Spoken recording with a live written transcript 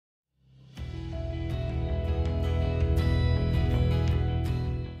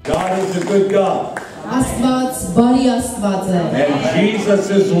God is a good God. And Jesus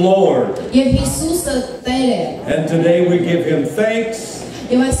is Lord. And today we give him thanks.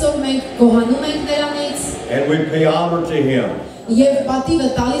 And we pay honor to him. It's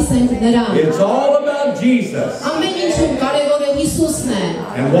all about Jesus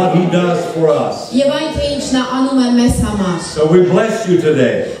and what he does for us. So we bless you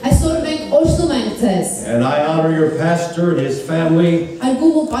today. And I honor your pastor and his family, the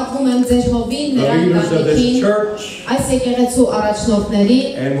leaders of this church,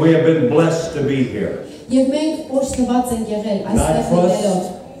 and we have been blessed to be here. And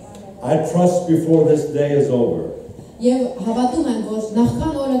I trust before this day is over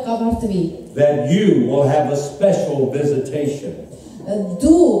that you will have a special visitation from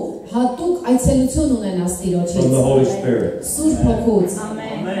the Holy Spirit.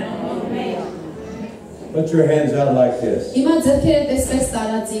 Amen. Put your hands out like this.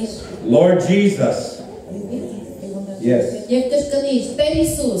 Lord Jesus. Yes.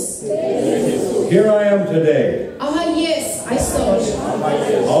 Here I am today.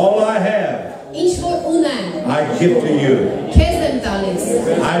 All I have, I give to you.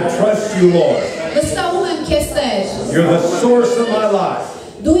 I trust you, Lord. You're the source of my life.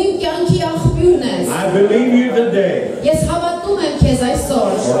 I believe you today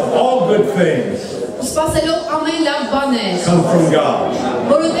for all good things come from God.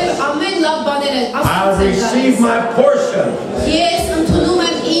 I receive my portion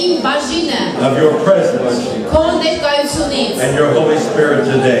of your presence and your Holy Spirit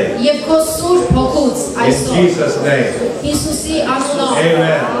today. In Jesus' name.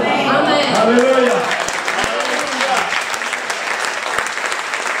 Amen. Hallelujah.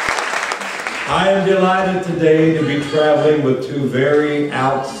 I am delighted today to be traveling with two very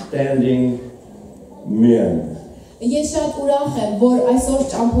outstanding men. I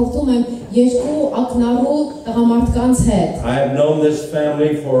have known this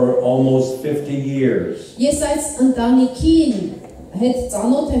family for almost 50 years.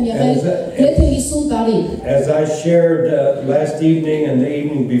 As I shared last evening and the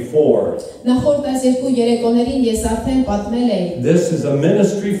evening before, this is a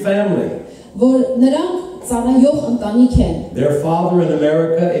ministry family. Their father in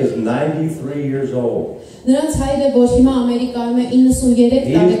America is 93 years old. He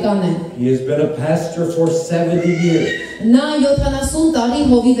has been a pastor for 70 years.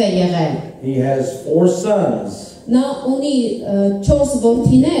 He has 4 sons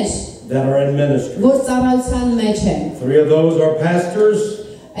that are in ministry. 3 of those are pastors.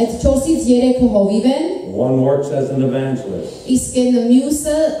 One works as an evangelist.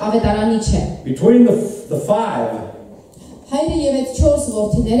 Between the 5,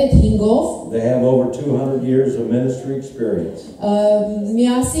 they have over 200 years of ministry experience.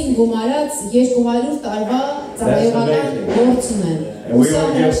 That's amazing. And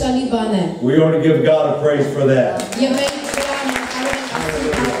we ought to give God a praise for that.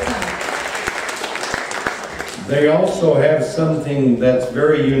 They also have something that's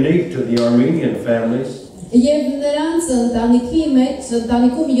very unique to the Armenian families.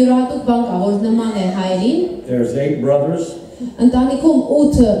 There's 8 brothers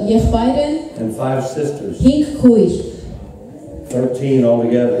and 5 sisters. 13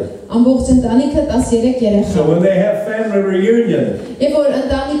 altogether. So when they have family reunion,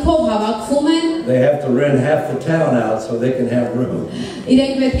 they have to rent half the town out so they can have room.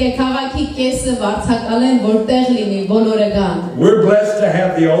 We're blessed to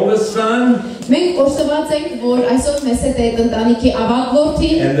have the oldest son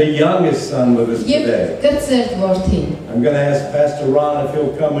and the youngest son with us today. I'm going to ask Pastor Ron if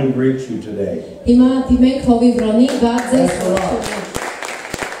he'll come and greet you today. Pastor Ron.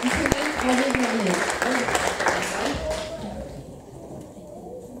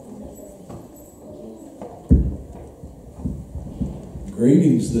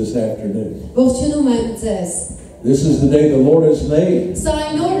 Greetings this afternoon. This is the day the Lord has made.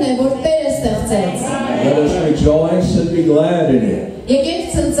 Let us rejoice and be glad in it.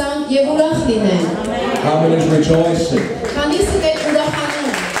 How many is rejoicing?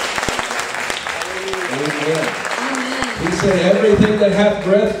 Amen. He said, everything that hath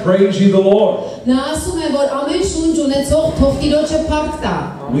breath, praise ye the Lord.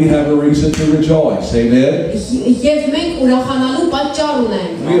 We have a reason to rejoice. Amen.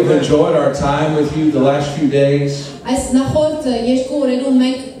 We have enjoyed our time with you the last few days.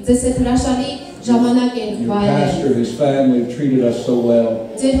 Your pastor, his family have treated us so well.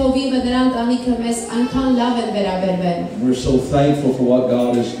 We're so thankful for what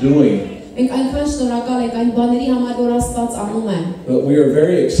God is doing But we are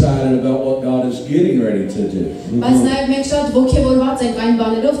very excited about what God is getting ready to do.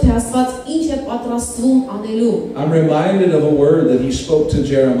 I'm reminded of a word that he spoke to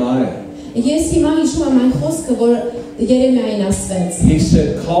Jeremiah. He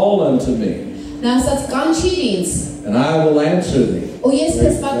said, "Call unto me, and I will answer thee.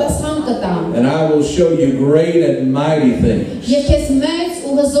 And I will show you great and mighty things."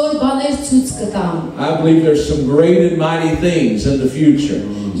 I believe there's some great and mighty things in the future.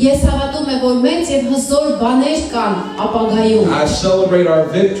 I celebrate our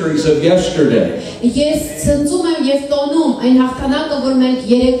victories of yesterday.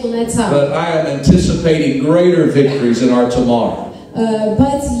 But I am anticipating greater victories in our tomorrow.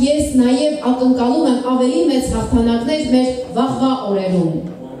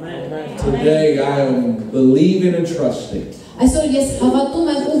 Today I am believing and trusting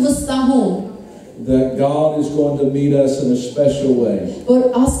that God is going to meet us in a special way.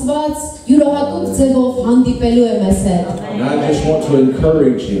 And I just want to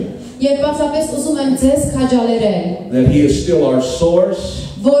encourage you that He is still our source,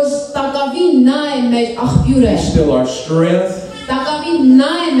 He's still our strength,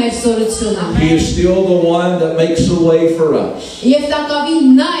 He is still the one that makes a way for us.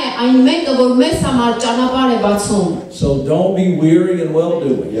 So don't be weary in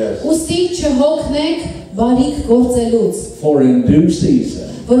well-doing. Yes. For in due season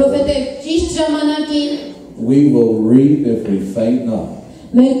we will reap if we faint not.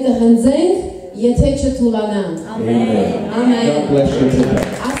 Amen. God bless you today.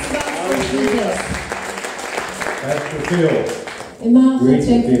 Pastor Phil.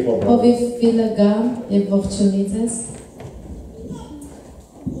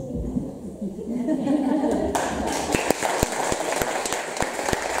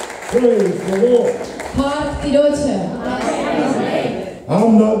 Praise the Lord.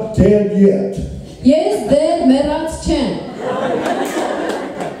 I'm not dead yet.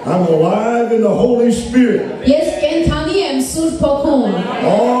 I'm alive in the Holy Spirit.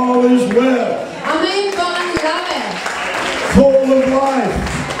 All is well. Full of life.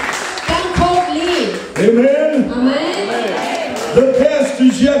 Amen. The best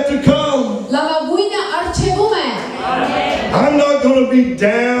is yet to come. I'm not going to be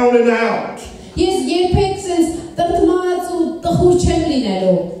down and out.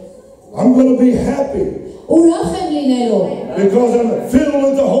 I'm going to be happy because I'm filled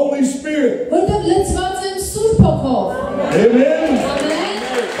with the Holy Spirit. Amen.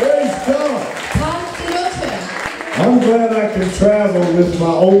 Praise God. I'm glad I can travel with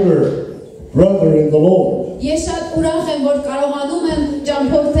my older brother in the Lord.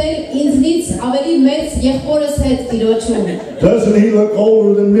 Doesn't he look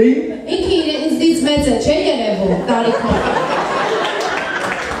older than me?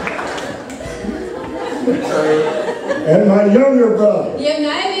 And my younger brother,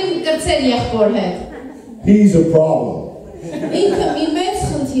 he's a problem.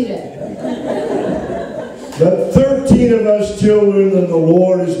 But 13 of us children and the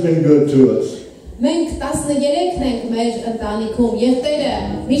Lord has been good to us.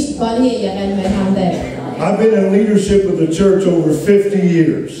 I've been in leadership of the church over 50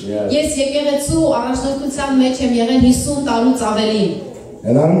 years.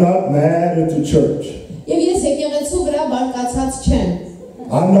 And I'm not mad at the church.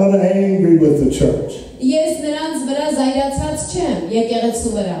 I'm not angry with the church.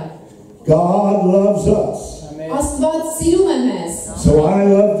 God loves us. So I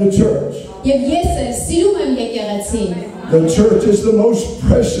love the church. The church is the most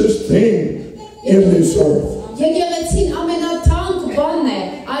precious thing in this earth.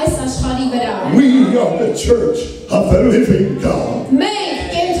 We are the church of the living God.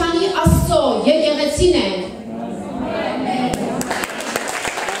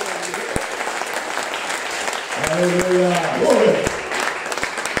 Hallelujah. Glory.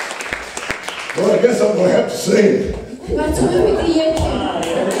 Well, I guess I'm going to have to sing.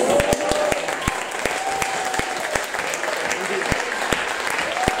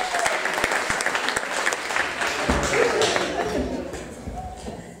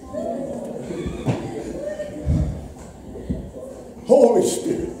 Holy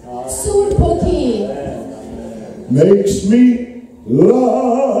Spirit makes me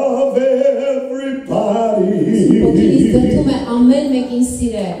love everybody.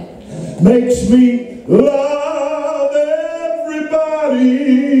 Makes me love everybody.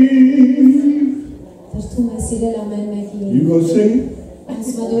 You gonna sing?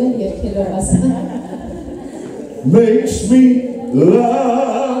 Makes me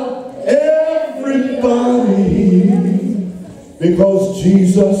love everybody. Because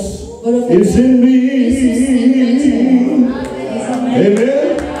Jesus is in me.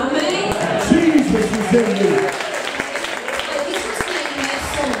 Amen. Jesus is in me.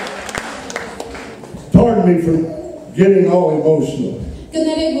 Pardon me for getting all emotional.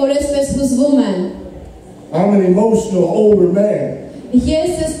 I'm an emotional older man.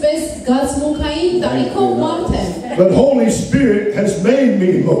 But Holy Spirit has made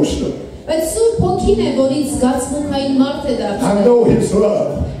me emotional. I know His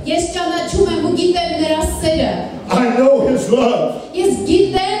love. I know His love.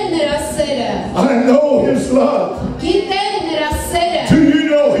 I know His love. Do you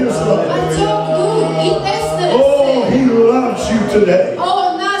know His love? Oh, He loves you today.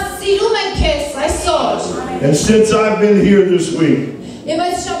 And since I've been here this week,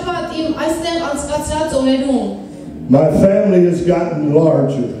 my family has gotten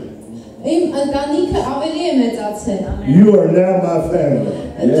larger. You are now my family.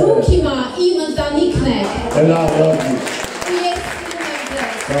 Yes. And I love you.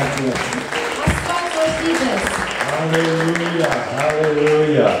 Hallelujah.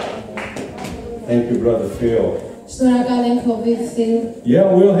 Hallelujah. Thank you, Brother Phil.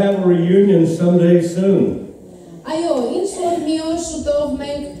 Yeah, we'll have a reunion someday soon.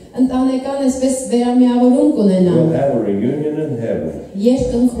 We'll have a reunion in heaven.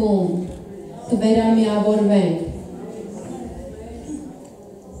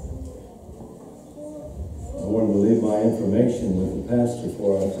 I wanted to leave my information with the pastor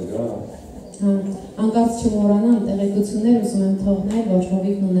before I forgot.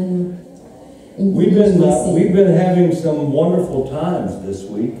 We've been having some wonderful times this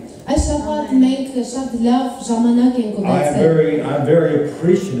week. I'm very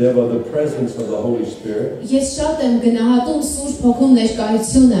appreciative of the presence of the Holy Spirit.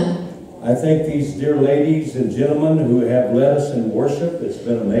 I thank these dear ladies and gentlemen who have led us in worship. It's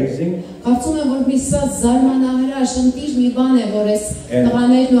been amazing. And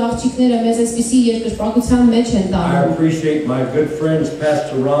I appreciate my good friends,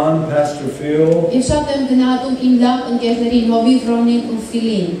 Pastor Ron, Pastor Phil,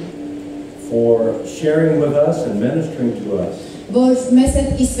 for sharing with us and ministering to us.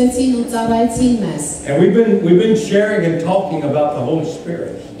 And we've been sharing and talking about the Holy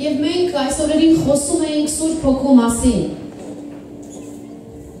Spirit.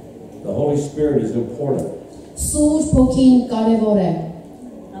 The Holy Spirit is important.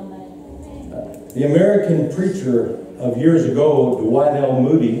 The American preacher of years ago, Dwight L.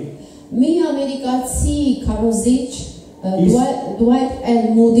 Moody,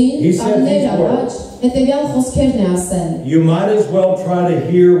 he said these words: you might as well try to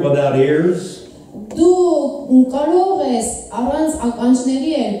hear without ears,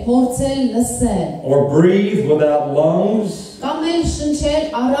 or breathe without lungs,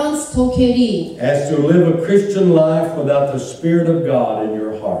 as to live a Christian life without the Spirit of God in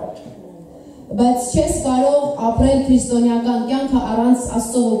your heart.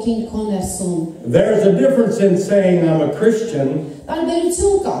 There's a difference in saying I'm a Christian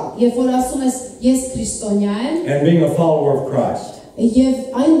and being a follower of Christ.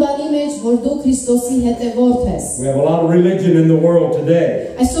 We have a lot of religion in the world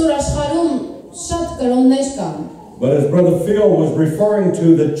today. But as Brother Phil was referring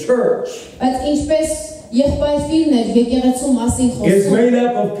to, the church is made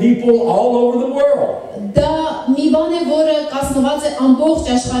up of people all over the world.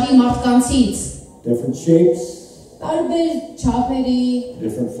 Different shapes,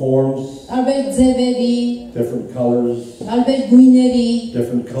 different forms, different colors,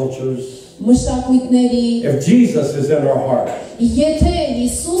 different cultures. If Jesus is in our heart,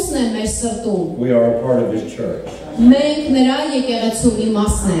 we are a part of His church.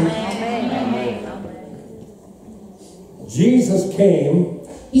 Jesus came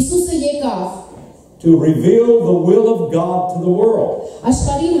to reveal the will of God to the world.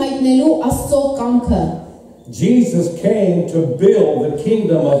 Jesus came to build the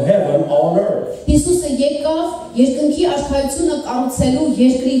kingdom of heaven on earth.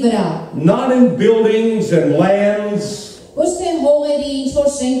 Not in buildings and lands,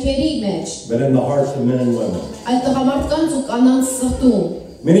 but in the hearts of men and women.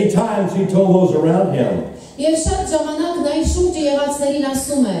 Many times He told those around Him,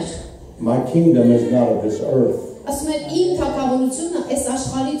 my kingdom is not of this earth.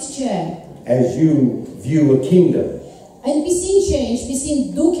 As you view a kingdom.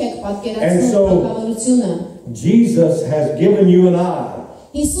 And so Jesus has given you and I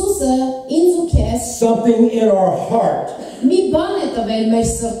something in our heart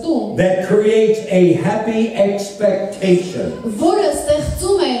that creates a happy expectation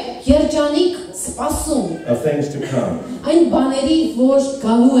of things to come.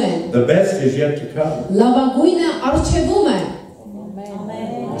 The best is yet to come.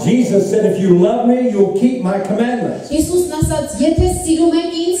 Jesus said, if you love me, you'll keep my commandments.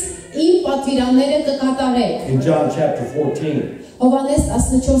 In John chapter 14.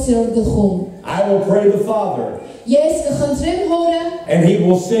 I will pray the Father, and he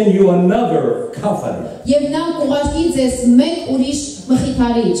will send you another comforter.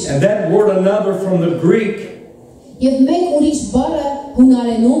 And that word another from the Greek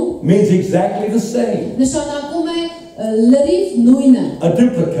means exactly the same. A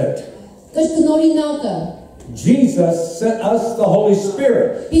duplicate. Jesus sent us the Holy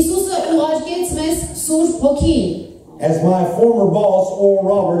Spirit. As my former boss, Oral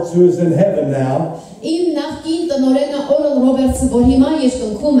Roberts, who is in heaven now, he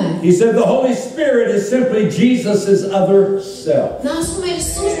said the Holy Spirit is simply Jesus' other self.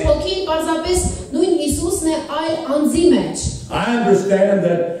 I understand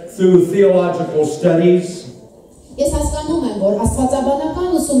that through theological studies, the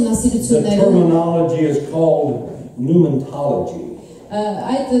terminology is called pneumatology.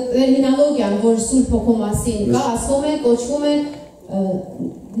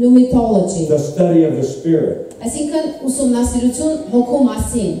 The study of the Spirit.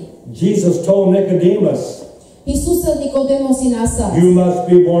 Jesus told Nicodemus, you must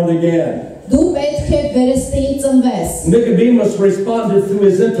be born again. Nicodemus responded through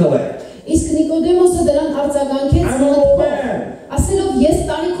his intellect. I'm an old man.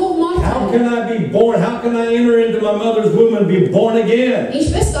 How can I be born? How can I enter into my mother's womb and be born again?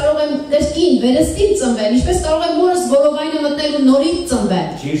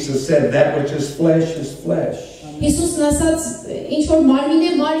 Jesus said, that which is flesh.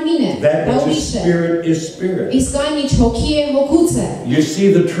 That which is spirit is spirit. You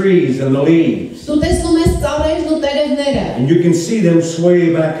see the trees and the leaves, and you can see them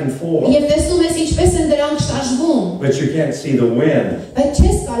sway back and forth, but you can't see the wind.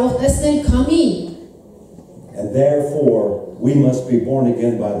 And therefore we must be born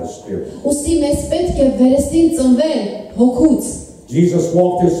again by the Spirit. Jesus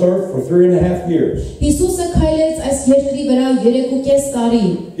walked this earth for 3.5 years. He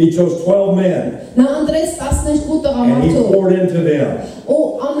chose 12 men, and he poured into them.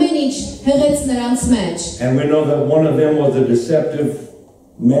 And we know that one of them was a deceptive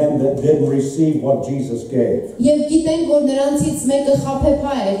man that didn't receive what Jesus gave.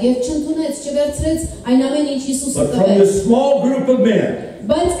 But from this small group of men,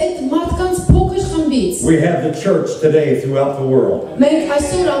 we have the church today throughout the world.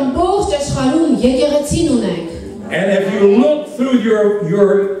 And if you look through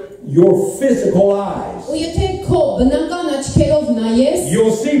your physical eyes,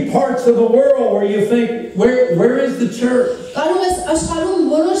 you'll see parts of the world where you think, where is the church?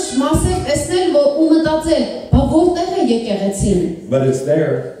 But it's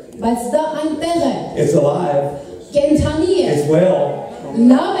there. It's alive. It's well.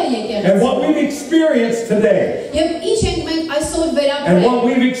 And what we've experienced today, and what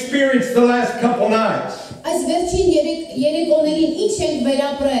we've experienced the last couple nights,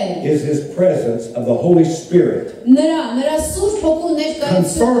 is his presence of the Holy Spirit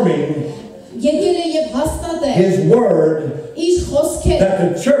confirming his word that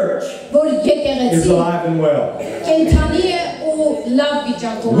the church is alive and well.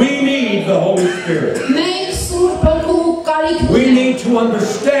 We need the Holy Spirit. We need to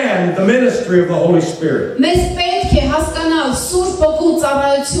understand the ministry of the Holy Spirit.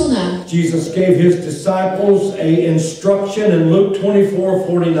 Jesus gave his disciples an instruction in Luke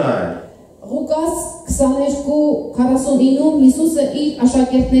 24:49.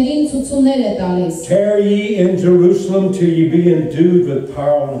 Tarry ye in Jerusalem till ye be endued with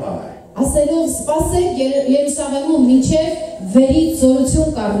power on high.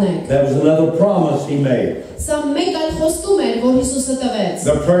 That was another promise he made.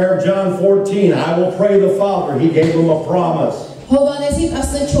 The prayer of John 14, I will pray the Father, he gave him a promise.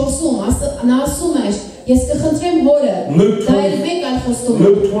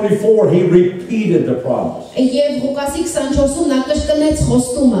 Luke 24, he repeated the promise.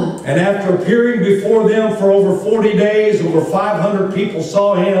 And after appearing before them for over 40 days, over 500 people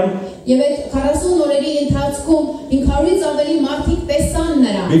saw him.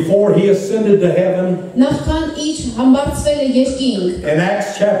 Before he ascended to heaven. In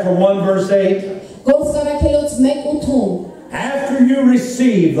Acts chapter 1 verse 8, After you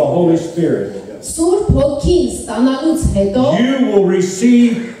receive the Holy Spirit, Սուրբ Հոգին ստանալուց հետո you will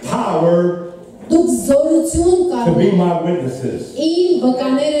receive power դուք զորություն to be կառնեք my witnesses. իմ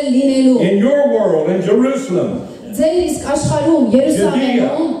վկաները լինելու In your world, in Jerusalem, ձեր իսկ աշխարհում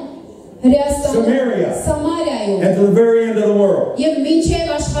Երուսաղեմում Samaria, Սամարիայում and to the very end of the world. եւ մինչեւ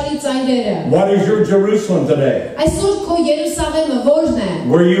աշխարհի ծայրերը What is your Jerusalem today? Այսօր քո Երուսաղեմը ո՞րն է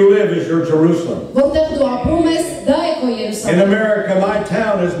Where you live is your Jerusalem. որտեղ դու ապրում ես դա է քո In Երուսաղեմը America, my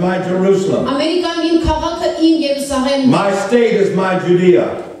town is my Jerusalem. Ամերիկայում իմ քաղաքը իմ Երուսաղեմն է My state is my Judea.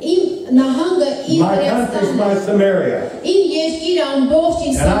 իմ նահանգը իմ My country is my Samaria. իմ երկիրը ամբողջ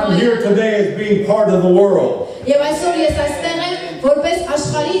իմ And I'm here Սամարիան today as being part of the world եւ այսօր ես այստեղ եմ որպես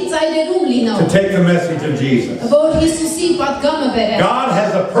աշխարհի ծայրերում լինող to take the message of Jesus. որ Հիսուսի պատգամը բերեմ God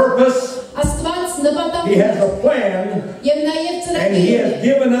has a purpose, Աստված նպատակ He has a plan, եւ նաեւ and He ծրագիր has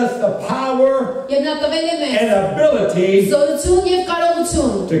given us the power եւ նա տվել է մեզ and ability զորություն եւ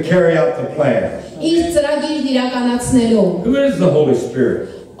կարողություն to carry out the plan. իր ծրագիրն իրականացնելու Who is the Holy Spirit?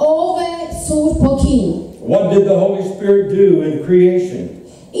 ով է Սուրբ Հոգին What did the Holy Spirit do in creation?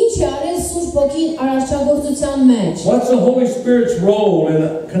 Ինչ է արել Սուրբ Հոգին արարչագործության մեջ What's the Holy Spirit's role in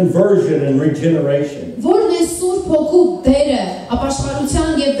conversion and regeneration? Որն է Սուրբ Հոգու դերը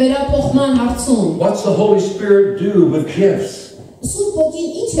ապաշխարության եւ վերափոխման հարցում What's the Holy Spirit do with gifts? Սուրբ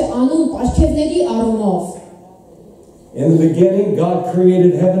Հոգին ինչ է անում պարգևների առումով In the beginning, God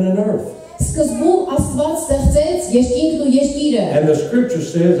created heaven and earth. Սկզբում Աստված ստեղծեց երկինքն ու երկիրը And the scripture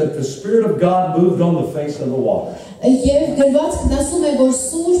says that the Spirit of God moved on the face of the water. Եվ գրվածքն ասում է որ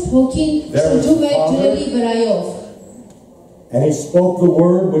Սուրբ Հոգին շրջում է ջրերի վրայով And He spoke the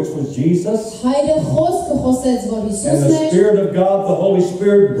word, which was Jesus. Հայրը խոսքը խոսեց որ And Հիսուսն the է Spirit of God, the Holy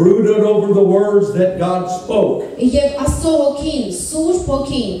Spirit, brooded over the words that God spoke. Եվ Աստծո Հոգին Սուրբ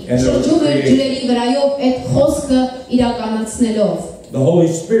Հոգին And there was շրջում է creation. ջրերի վրայով այդ խոսքը իրականացնելով The Holy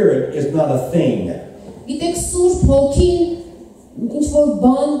Spirit is not a thing. Գիտեք Սուրբ Հոգին ինչ որ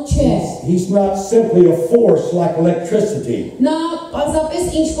բան չէ He's not simply a force like electricity. Նա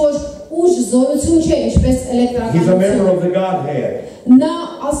պարզապես ինչ որ ուժ զորություն չէ ինչպես He's a member էլեկտրականություն of the Godhead. Նա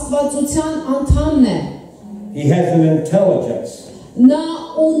Աստվածության անդամն է He has an intelligence. Նա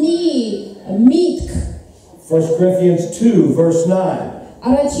ունի միտք 1 Corinthians 2, verse 9.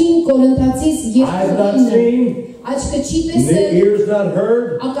 Առաջին Կորինթացիս I have not 2:9 seen, Աչքը չի the տեսել ears not heard,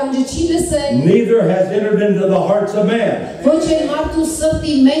 ականջը չի լսել neither has entered into the hearts of man Ոչ էլ մարդու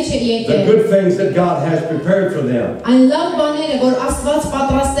սրտի մեջ է the եկել good things that God has prepared for them. Այն լավ բաները որ Աստված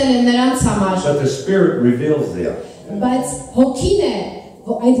պատրաստել է նրանց համար But the Spirit reveals them. Բայց հոգին է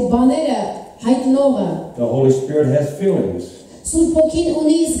որ այդ բաները հայտնողը The Holy Spirit has feelings. Սուրբ Հոգին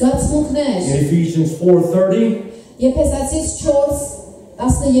ունի զգացմունքներ In Ephesians 4:30, Եփեսացիս 4:13-30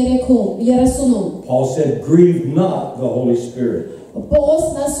 Paul said, grieve not the Holy Spirit.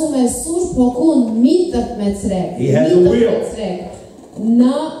 Պողոսն ասում է Սուրբ Հոգուն մի տրտմեցրեք He has a will.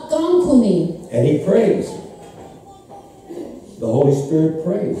 Նա կամք ունի And he prays. The Holy Spirit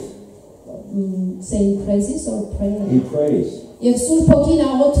prays. Saying praises or prayer He prays. Եվ Սուրբ Հոգին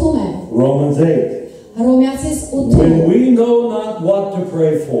աղոթում է Romans 8. Հռոմեացիս 8 When we know not what to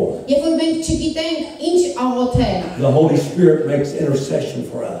pray for, Երբ որ մենք չգիտենք ինչ աղոթել the Holy Spirit makes intercession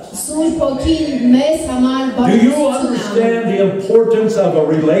for us. Սուրբ Հոգին մեզ համար Do you բարեհոգություն է understand the importance of a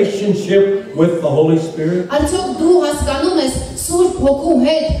relationship with the Holy Spirit? Արդյոք դու հասկանում ես Սուրբ Հոգու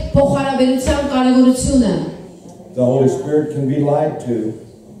հետ փոխհարաբերության կարևորությունը The Holy Spirit can be lied to.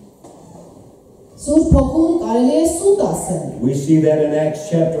 Սուրբ Հոգուն կարելի է սուտ ասել We see that in Acts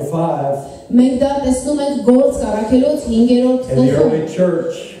chapter 5. Մենք դա տեսնում ենք Գործ Առաքելոց 5-րդ In the գլխում early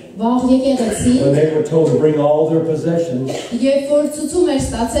church, Վաղ եկեղեցի when they were told to bring all their possessions, Երբ որ ցուցում էր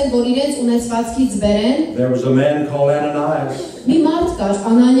ստացել որ իրենց ունեցվածքից բերեն there was a man called Ananias, մի մարդ կար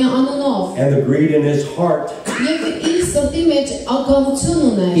Անանիա անունով and the greed in his heart, Եվ իր սրտի մեջ ագահություն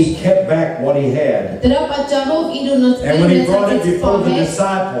ուներ he kept back what he had. Դրա պատճառով իր And when he brought it ունեցածից before the պահեց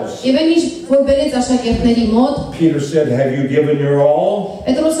disciples, Եվ այն ինչ որ բերեց աշակերտների մոտ Peter said, have you given your all?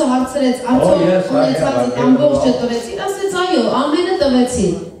 Պետրոսը հարցրեց yes, արդյոք I have. ունեցածիդ ամբողջը տվեցիր ասեց այո ամենը տվեցի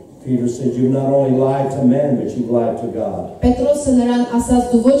Peter said, you've not only lied to men, but you've lied to God. Պետրոսը նրան ասաց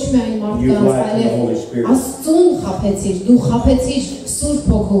դու ոչ միայն You've մարդկանց lied to the Holy այլև Spirit. Աստծուն խաբեցիր դու խաբեցիր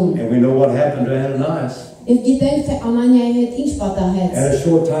Սուրբ Հոգուն And we know what happened to Ananias. Եվ գիտենք թե Անանիայի հետ ինչ պատահեց And a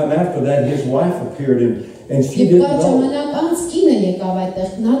short time after that, his wife appeared, and she Եվ didn't կար know. ժամանակ անց կինը եկավ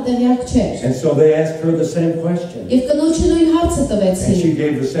այդտեղ նա տեղյակ չէր And so they asked her the same question. Եվ կնոջը նույն հարցը And տվեցին she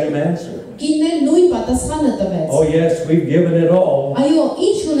gave the same answer. Կինն էլ նույն պատասխանը տվեց Oh yes, we've given it all. Այո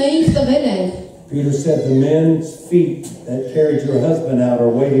ինչ ունեինք տվել ենք Peter said, the men's feet that carried your husband out are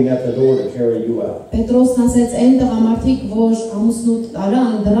waiting at the door to carry you out. So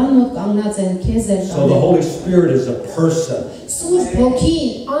the Holy Spirit is a person.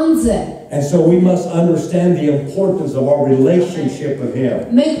 And so we must understand the importance of our relationship with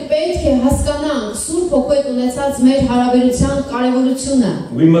Him.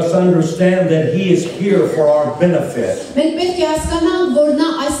 We must understand that He is here for our benefit.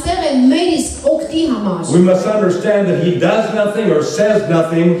 We must understand that He does nothing or says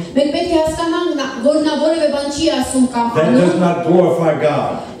nothing that does not glorify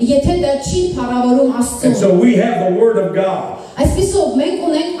God. And so we have the Word of God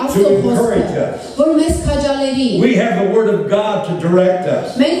to encourage us. We have the Word of God to direct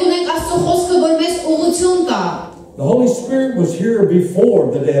us. The Holy Spirit was here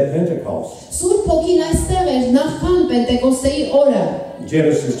before the day of Pentecost.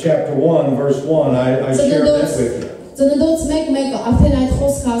 Genesis chapter 1 verse 1, I shared that with you.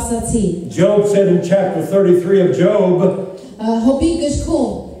 Job said in chapter 33 of Job,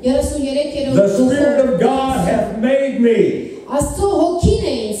 the Spirit of God hath made me.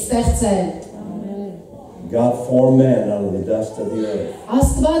 God formed man out of the dust of the earth.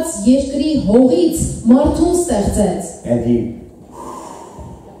 And He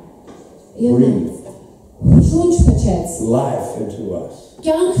breathed life into us.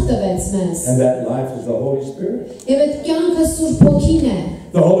 And that life is the Holy Spirit.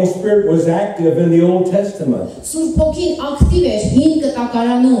 The Holy Spirit was active in the Old Testament.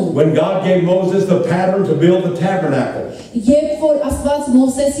 When God gave Moses the pattern to build the tabernacle,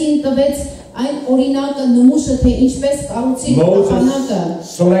 Moses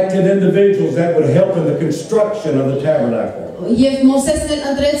selected individuals that would help in the construction of the tabernacle.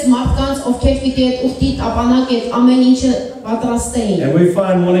 And we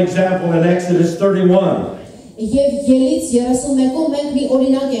find one example in Exodus 31.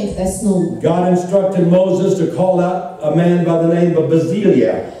 God instructed Moses to call out a man by the name of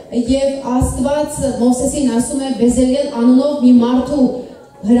Bezaliel.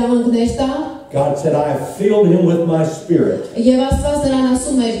 God said, I have filled him with my Spirit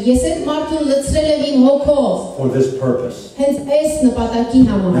for this purpose. Now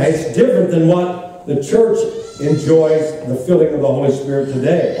it's different than what the church enjoys, the filling of the Holy Spirit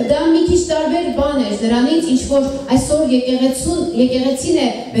today.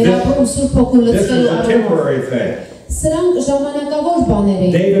 This is a temporary thing.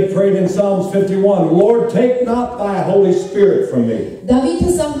 David prayed in Psalms 51, Lord, take not thy Holy Spirit from me.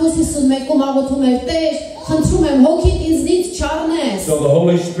 So the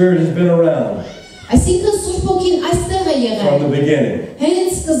Holy Spirit has been around from the beginning.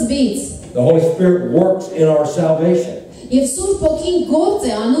 The Holy Spirit works in our salvation.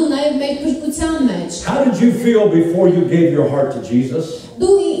 How did you feel before you gave your heart to Jesus?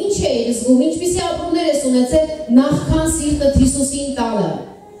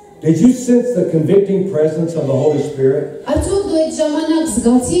 Did you sense the convicting presence of the Holy Spirit?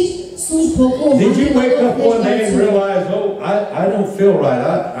 Did you wake up one day and realize, oh, I don't feel right,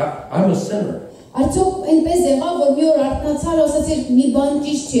 I'm a sinner?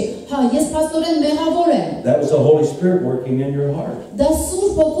 That was the Holy Spirit working in your heart.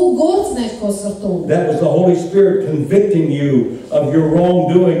 That was the Holy Spirit convicting you of your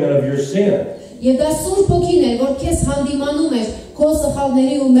wrongdoing and of your sin.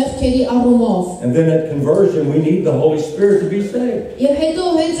 And then at conversion, we need the Holy Spirit to be saved.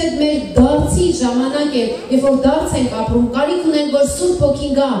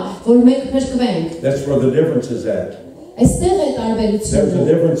 That's where the difference is at. There's a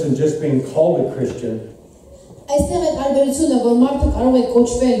difference in just being called a Christian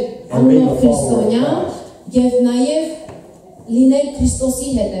and being a follower of Christ.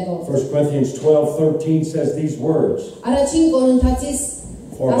 1 Corinthians 12:13 says these words.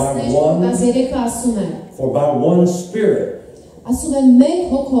 For by one Spirit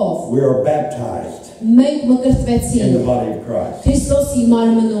we are baptized in the body of Christ.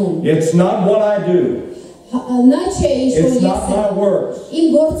 It's not what I do. It's not my works.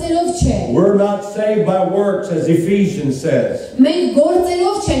 We're not saved by works, as Ephesians says,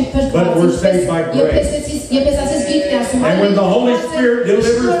 but we're saved by grace. And when the Holy Spirit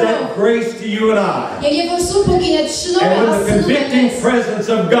delivers that grace to you and I, and when the convicting presence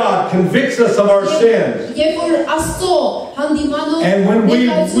of God convicts us of our sins, and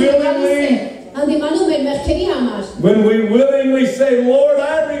when we willingly say, Lord,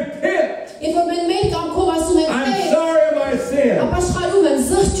 I repent, I'm sorry of my sin,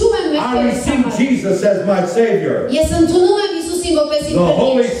 I receive Jesus as my Savior,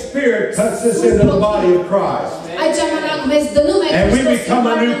 Holy Spirit puts us into the body of Christ. And we become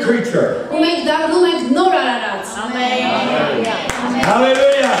a new creature.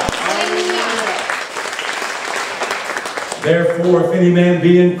 Hallelujah. Therefore, if any man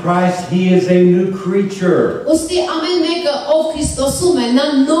be in Christ, he is a new creature.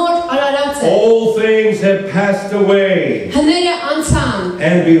 All things have passed away.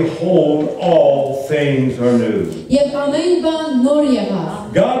 And behold, all things are new.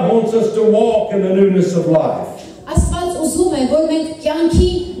 God wants us to walk in the newness of life. As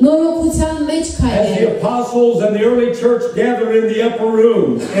the apostles and the early church gathered in the upper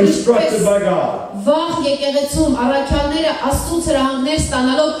room, instructed by God.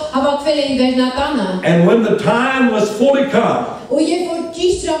 And when the time was fully come,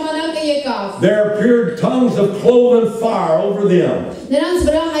 there appeared tongues of cloven fire over them. There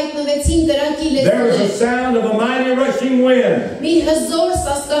was a sound of a mighty rushing wind.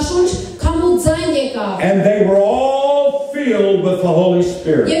 And they were all filled with the Holy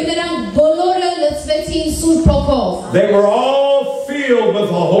Spirit. They were all filled with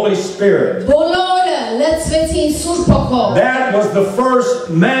the Holy Spirit. That was the first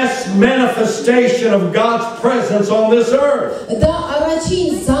mass manifestation of God's presence on this earth.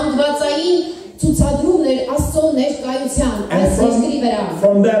 And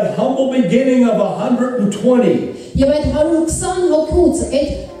from that humble beginning of 120,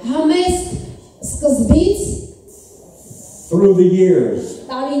 through the years,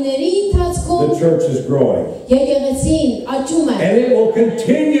 the church is growing. And it will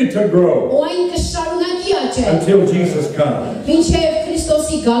continue to grow until Jesus comes.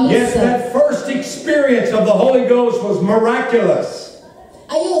 Yes, that first experience of the Holy Ghost was miraculous.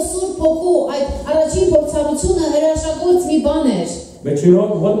 But you know,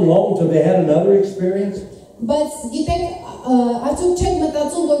 it wasn't long until they had another experience.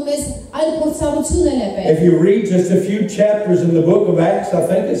 If you read just a few chapters in the book of Acts, I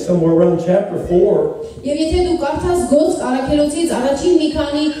think it's somewhere around chapter 4.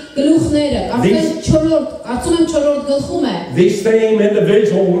 These same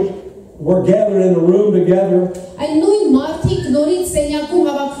individuals were gathered in a room together.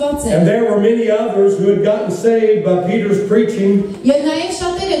 And there were many others who had gotten saved by Peter's preaching. In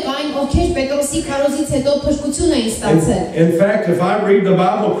fact, if I read the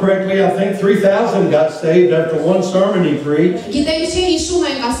Bible correctly, I think 3,000 got saved after one sermon he preached. And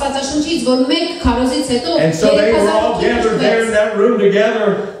so they were all gathered there in that room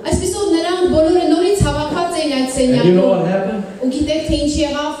together. And you know what happened?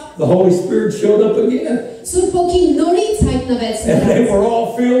 The Holy Spirit showed up again. And they were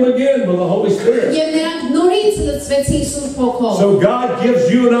all filled again with the Holy Spirit. So God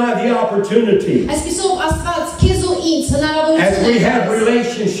gives you and I the opportunity, as we have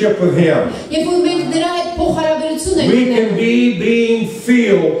relationship with Him, we can be being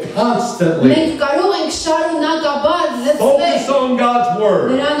filled constantly. Focus on God's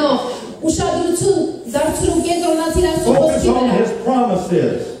Word. Focus on His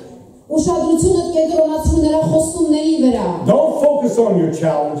promises. Don't focus on your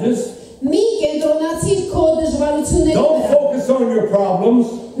challenges. Don't focus on your problems.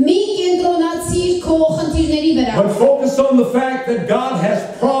 But focus on the fact that God has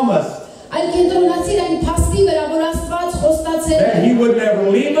promised that He would never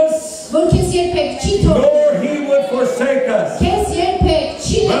leave us, nor He would forsake us. But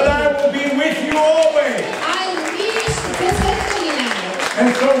I will be with you always.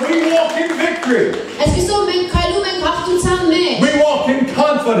 And so we walk in victory. We walk in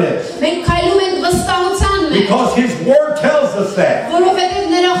confidence. Because His Word tells us that.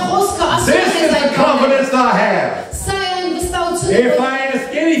 This is the confidence that I have. If I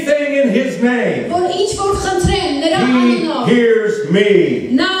ask anything in His name, He hears me.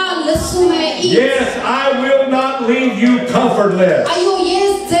 Yes, I will not leave you comfortless.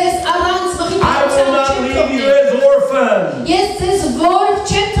 I will not leave you as orphans.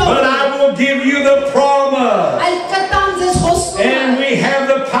 But I will give you the promise. And we have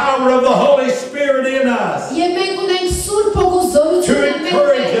the power of the Holy Spirit in us to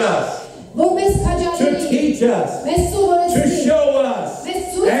encourage us, to teach us, to show us,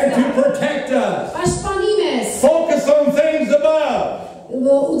 and to protect us. Focus on things above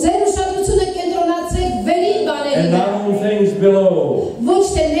and not on things below.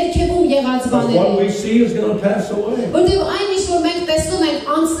 Because what we see is going to pass away.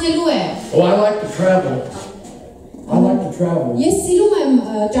 Oh, I like to travel. I like to travel.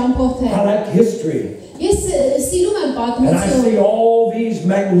 I like history. And I see all these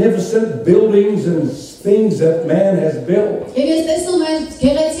magnificent buildings and things that man has built. Եվ ես տեսնում եմ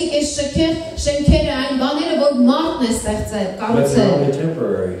գեղեցիկ այս շենքերը, այն բաները, որ մարդն է ստեղծել, կառուցել։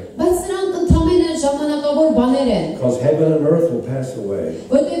 Բայց սրանք ընդհանրապես ժամանակավոր բաներ են։ Because heaven and earth will pass away.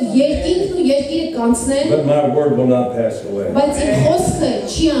 Որտեղ երկինքն ու երկիրը կանցնեն, but my word will not pass away. Բայց իմ խոսքը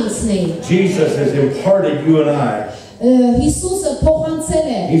չի անցնի։ Jesus has imparted you and I. Հիսուսը փոխանցել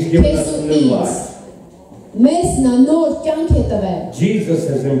է He's given us a new life. Մեզ նա նոր կյանք է տվել։ Jesus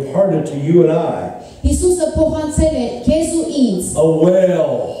has imparted to you and I. Հիսուսը փոխանցել է քեզ ու ինձ։ A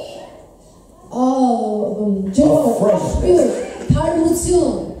well.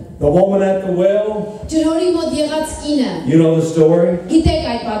 Թարմություն։ The woman at the well. Ջրորի մոտ եղած կինը։ You know the story? Գիտեք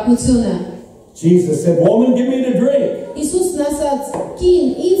այդ պատմությունը։ Jesus said, "Woman, give me to drink." Հիսուսն ասաց, «Կին,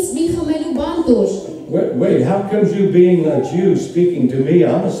 ինձ մի խմելու բան տուր»։ Wait, how comes you being a Jew speaking to me?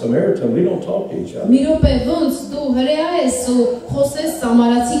 I'm a Samaritan. We don't talk to each other. Մի րոպե, ոնց դու հրեա ես ու խոսես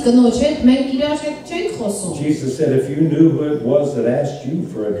սամարացի կնոջ հետ, մենք իրար հետ չենք խոսում։ Jesus said, if you knew who it was that asked you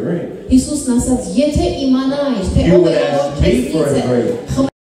for a drink, Հիսուսն ասաց, եթե իմանայիր, թե you ով would է ask me for a drink.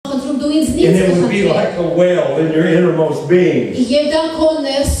 And it would be like a well in your innermost being.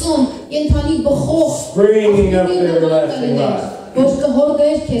 Springing up everlasting life.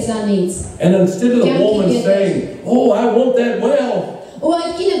 And instead of the woman saying, "Oh, I want that well,"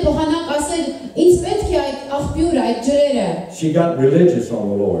 she got religious on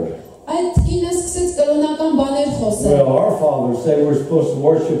the Lord. Well, our fathers say we're supposed to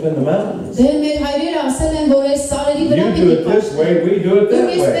worship in the mountains. You do it this way, we do it that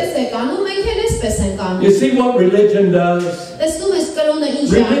way. You see what religion does?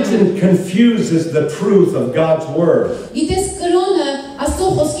 Religion confuses the truth of God's word. God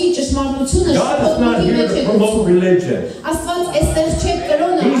is not here to promote religion.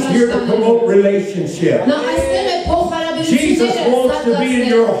 He's here to promote relationship. Jesus wants to be in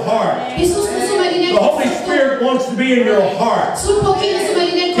your heart. The Holy Spirit wants to be in your heart. He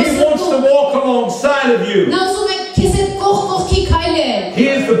wants to walk alongside of you. He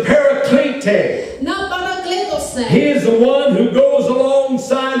is the Paraclete. He is the one who goes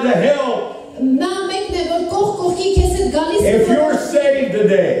alongside to help. If you're saved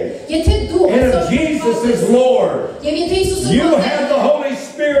today, and if Jesus is Lord, you have the Holy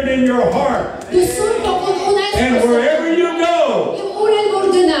Spirit in your heart. And wherever you go,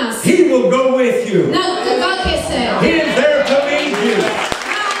 He will go with you. He is there to lead you.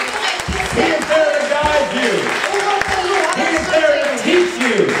 He is there to guide you. He is there to teach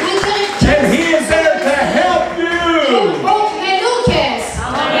you. And He is there to help you.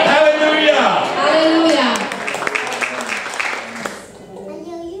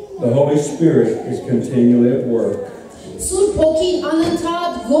 The Holy Spirit is continually at work.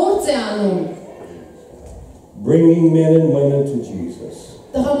 Bringing men and women to Jesus.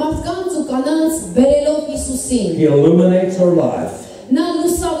 He illuminates our life.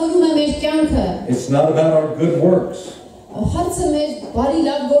 It's not about our good works.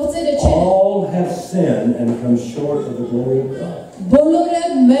 All have sinned and come short of the glory of God. But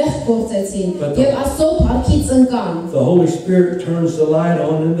the Holy Spirit turns the light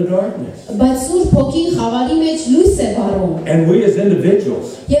on in the darkness. And we as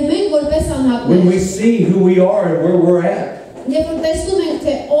individuals, when we see who we are and where we're at, we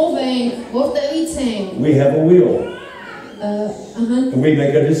have a will. And we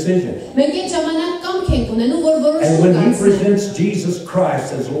make a decision. And when He presents Jesus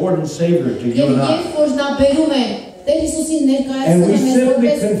Christ as Lord and Savior to you and I, and we simply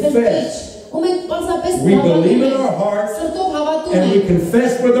confess, we believe in our heart, and we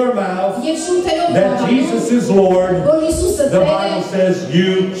confess with our mouth that Jesus is Lord, the Bible says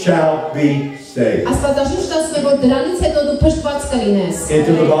you shall be saved.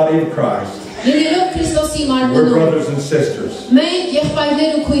 Into the body of Christ. We're brothers and sisters.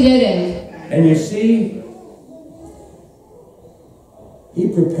 And you see, He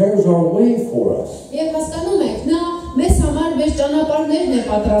prepares our way for us.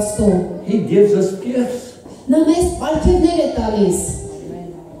 He gives us gifts.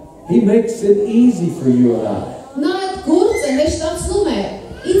 He makes it easy for you and I.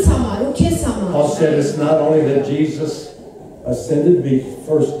 Paul said it's not only that Jesus ascended, he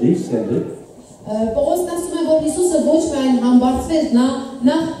first descended.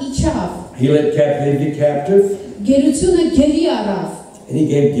 He led captivity captive. And He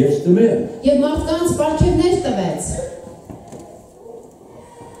gave gifts to men.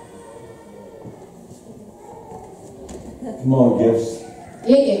 Come on, gifts.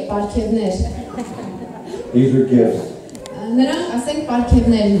 These are gifts.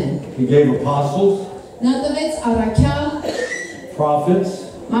 He gave apostles, prophets,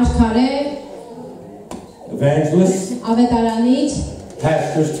 evangelists,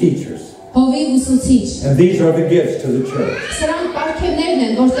 pastors, teachers. And these are the gifts to the church.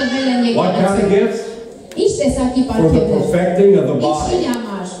 What kind of gifts? For the perfecting of the body,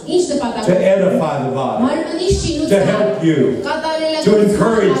 to edify the body, to help you, to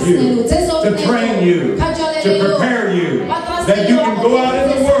encourage you, to train you, to prepare you, that you can go out in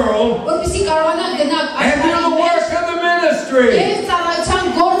the world and do the work of the ministry.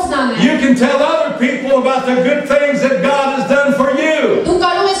 You can tell other people about the good things that God has done for you.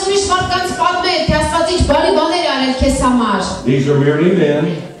 These are merely men.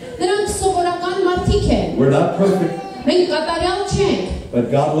 We're not perfect. But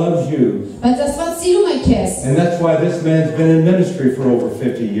God loves you. And that's why this man's been in ministry for over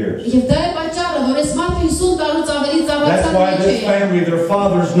 50 years. That's why this family, their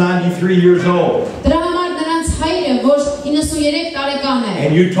father's 93 years old.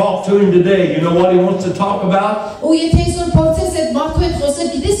 And you talk to him today, you know what he wants to talk about? He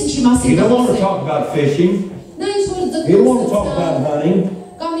don't want to talk about fishing. He don't want to talk about hunting.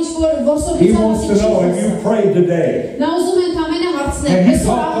 He wants to know, have you prayed today? Have you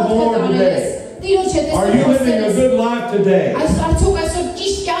talked to the Lord today? Are you living a good life today?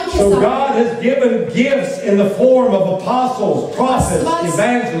 So God has given gifts in the form of apostles, prophets,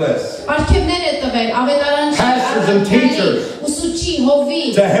 evangelists, pastors and teachers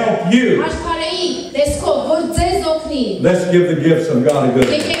to help you. Let's give the gifts of God a good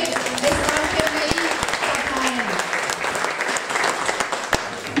name.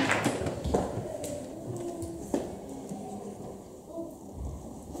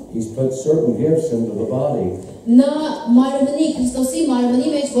 He's put certain gifts into the body. And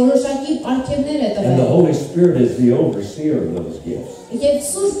the Holy Spirit is the overseer of those gifts.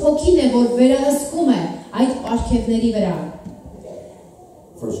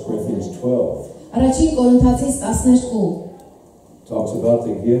 1 Corinthians 12 talks about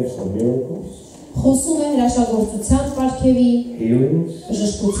the gifts of miracles, healings,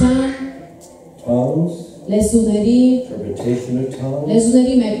 tongues, interpretation of tongues,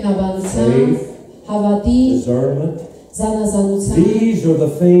 faith, discernment. These are the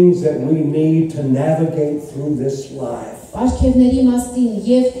things that we need to navigate through this life.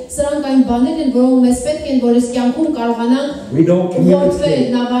 We don't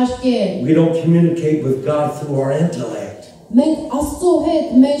communicate with God through our intellect. We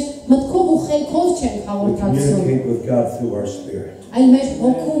communicate with God through our spirit.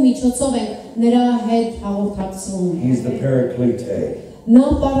 He's the Paraclete.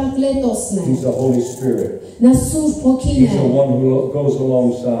 He's the Holy Spirit. He's the one who goes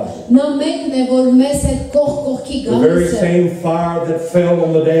alongside. The very same fire that fell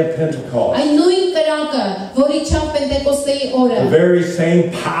on the day of Pentecost. The very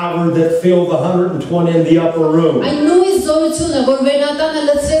same power that filled the 120 in the upper room.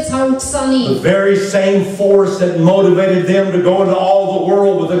 The very same force that motivated them to go into all the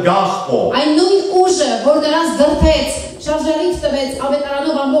world with the gospel.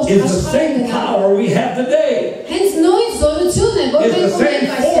 It's the same power we have today. It's the same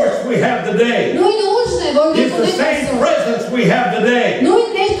force we have today. It's the same presence we have today.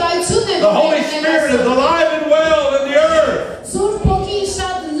 The Holy Spirit is alive and well in the earth.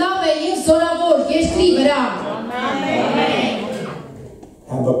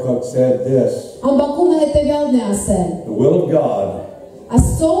 Habakkuk said this: the will of God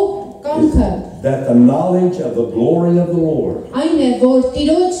is that the knowledge of the glory of the Lord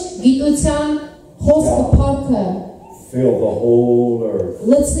fill the whole earth.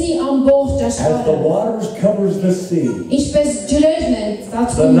 As the waters covers the sea, the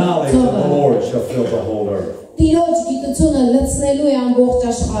knowledge of the Lord shall fill the whole earth.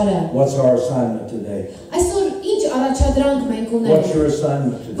 What's our assignment today? What's your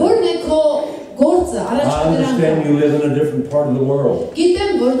assignment today? I understand you live in a different part of the world. I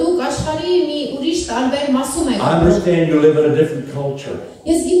understand you live in a different culture. I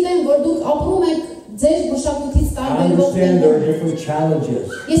understand there are different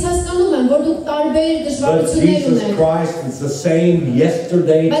challenges. But Jesus Christ is the same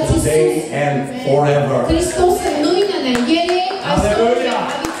yesterday, today, and forever.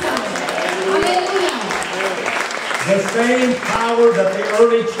 Hallelujah. The same power that the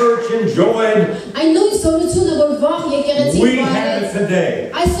early church enjoyed, we have it today.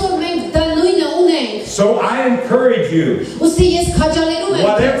 So I encourage you,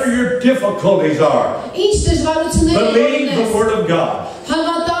 whatever your difficulties are, believe the Word of God.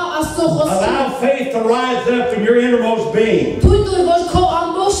 Allow faith to rise up in your innermost being.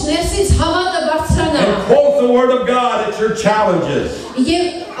 and quote the word of God at your challenges.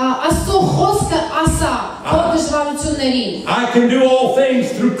 I can do all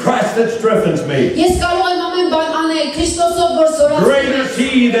things through Christ that strengthens me. Greater is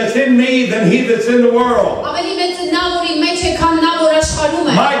He that's in me than he that's in the world.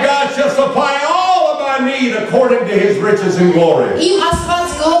 My God shall supply all of my need according to His riches and glory.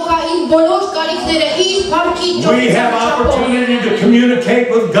 We have opportunity to communicate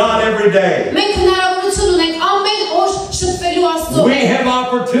with God every day. We have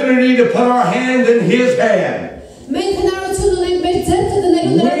opportunity to put our hand in His hand.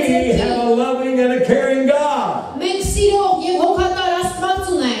 We have a loving and a caring God.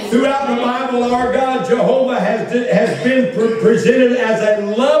 Throughout the Bible, our God, Jehovah, has been presented as a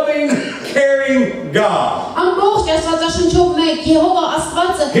loving, caring God.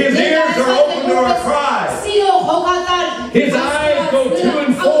 His ears are open to our cries. His eyes go to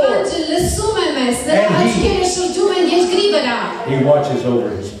and forth. And He watches over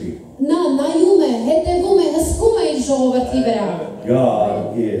His people.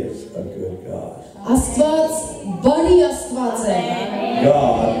 God is a good God.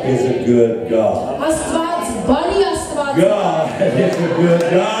 God is a good God. God is a good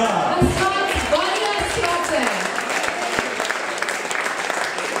God.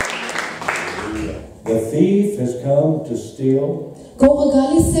 The thief has come to steal,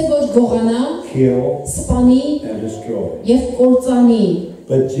 kill, and destroy.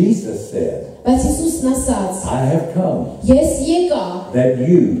 But Jesus said, I have come that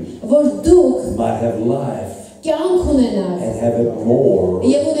you might have life and have it more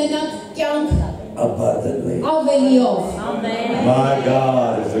abundantly. My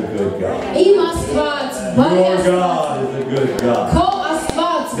God is a good God. Your God is a good God.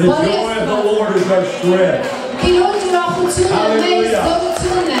 The joy of the Lord is our strength. Hallelujah.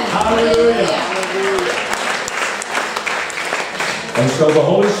 Hallelujah. And so the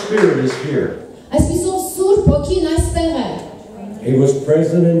Holy Spirit is here. He was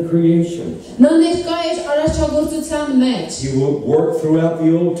present in creation. He will work throughout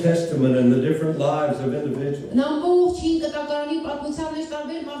the Old Testament in the different lives of individuals.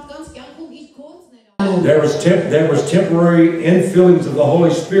 There was temporary infillings of the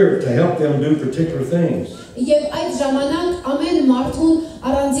Holy Spirit to help them do particular things.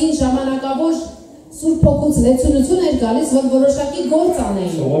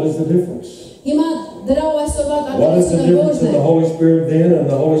 So what is the difference? What is the difference in the Holy Spirit then and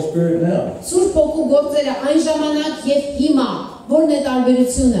the Holy Spirit now?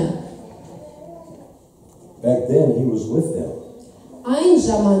 Back then He was with them.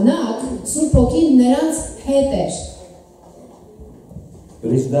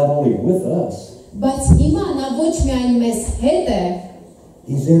 But He's not only with us,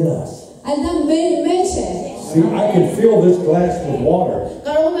 He's in us. See, I can fill this glass with water,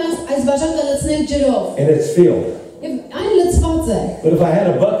 and it's filled. But if I had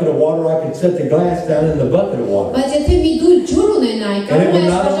a bucket of water, I could set the glass down in the bucket of water. And it would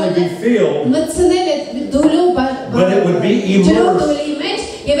not only be filled, but it would be immersed.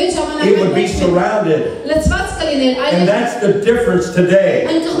 It would be surrounded. And that's the difference today.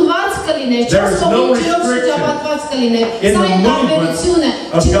 There is no restriction in the movement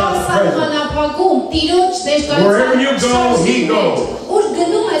of God's presence. Wherever you go, He goes.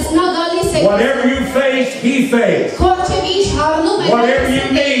 Whatever you face, He faces. Whatever you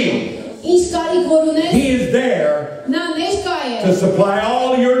need, He is there to supply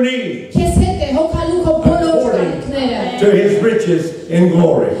all your needs according to His riches in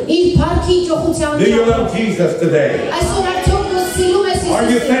glory. Do you love Jesus today? Are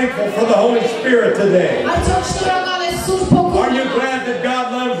you thankful for the Holy Spirit today?